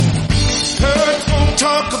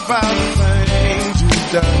talk about the things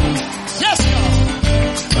you've done. Yes, God.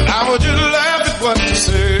 But I would just laugh at what you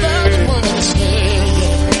say. That's what I say.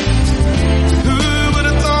 Who would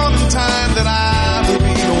have thought in time that I would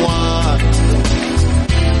be the one?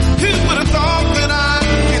 Who would have thought that I'd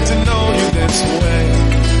get to know you this way?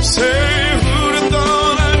 Say, who'd have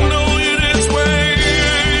thought I'd know you this way?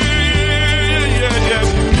 Yeah.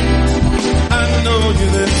 I know you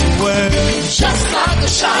this way. Just like a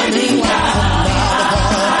shining light.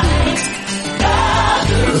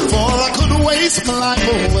 Before I could waste my life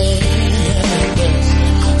away.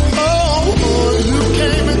 Oh, you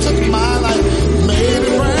came and took my life, made it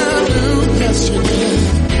brand new. Yes, you did.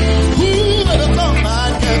 Who would have thought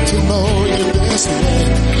I'd get to know you this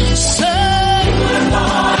way? Say, I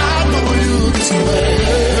know you this way.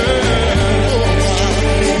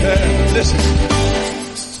 Yeah, listen.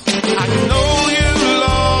 I know you,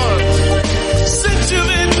 Lord, since you've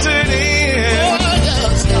entered in.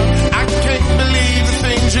 I can't believe the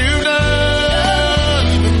things you've done.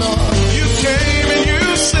 You came and you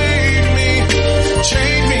saved me,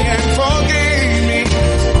 changed me and forgave me.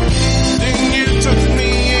 Then you took me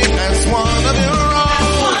in as one of your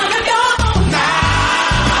own.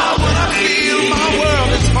 Now when I feel my world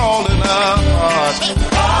is falling apart,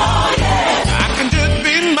 I can just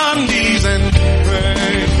bend my knees and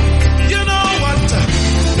pray. You know what?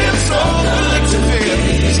 It's so good to feel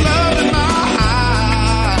His love in my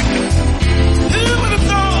heart. Who would have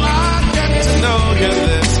thought I'd get to know you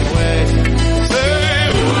this way? Say,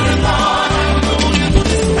 who would have thought I'd know you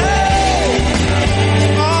this way?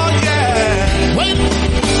 Oh yeah. Wait,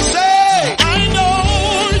 Say, I know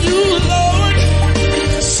you, Lord,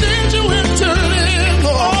 since you entered in.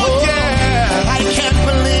 oh yeah. I can't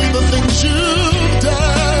believe the things you've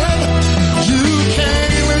done. You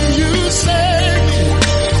came and you saved me,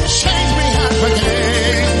 changed me and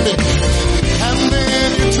forgave me. And then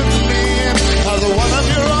you took me in as one of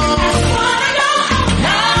your own.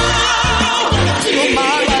 Now, till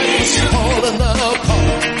my life is falling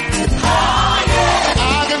apart,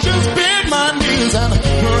 I can just bend my knees and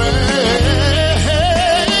pray.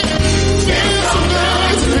 Feels so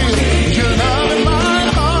good to feel your love in my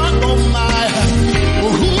heart, oh my. Who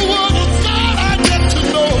would have thought I'd get to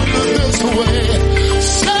know you this way?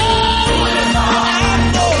 Say, I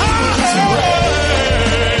know you this way.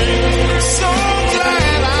 So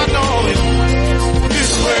glad I know it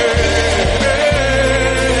this way.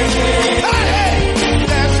 Hey,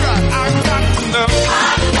 that's right. I got to know.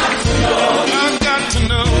 I got to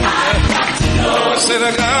know. I said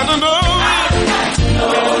I got to know.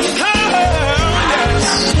 Yes.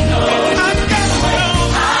 I got to know.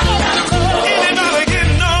 Anybody get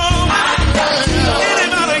know?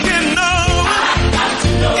 Anybody get know?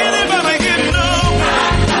 Anybody get know?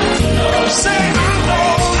 Say I know.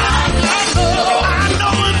 I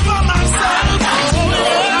know it for myself.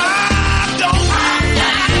 I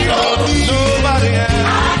don't need nobody else.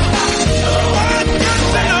 I got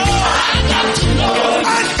to know.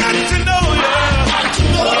 I got to know you.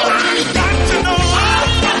 I got to know.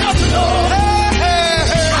 Hey, hey,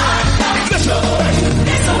 hey. Listen.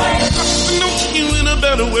 Got to know you in a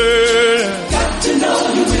better way. Got to know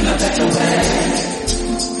you in a better way.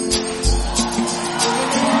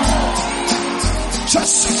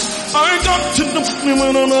 I got to know you in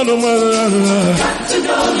a better way. Got to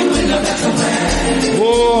know you in a better way.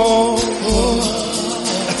 Oh,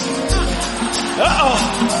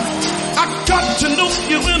 I got to know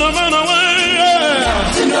you in a better way.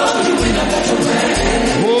 Got to know you in a better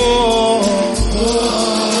way.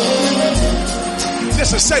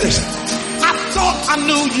 Listen, say this. I thought I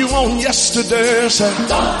knew you on yesterday, say.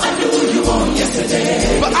 Thought I knew you on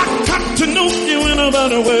yesterday. But I got to know you in a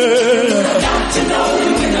better way. Got to know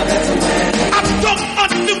you in a better way. I thought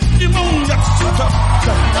I knew you on yesterday.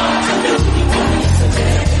 Thought I knew you on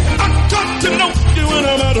yesterday. I got to know you in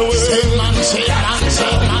a better way. Say man, say man,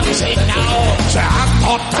 say man, say now. Say, I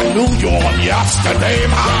thought I knew you on yesterday,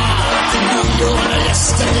 man. I knew you on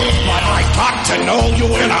yesterday. But I got to know you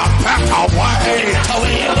in a better way. Better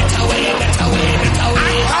way, better way, better way.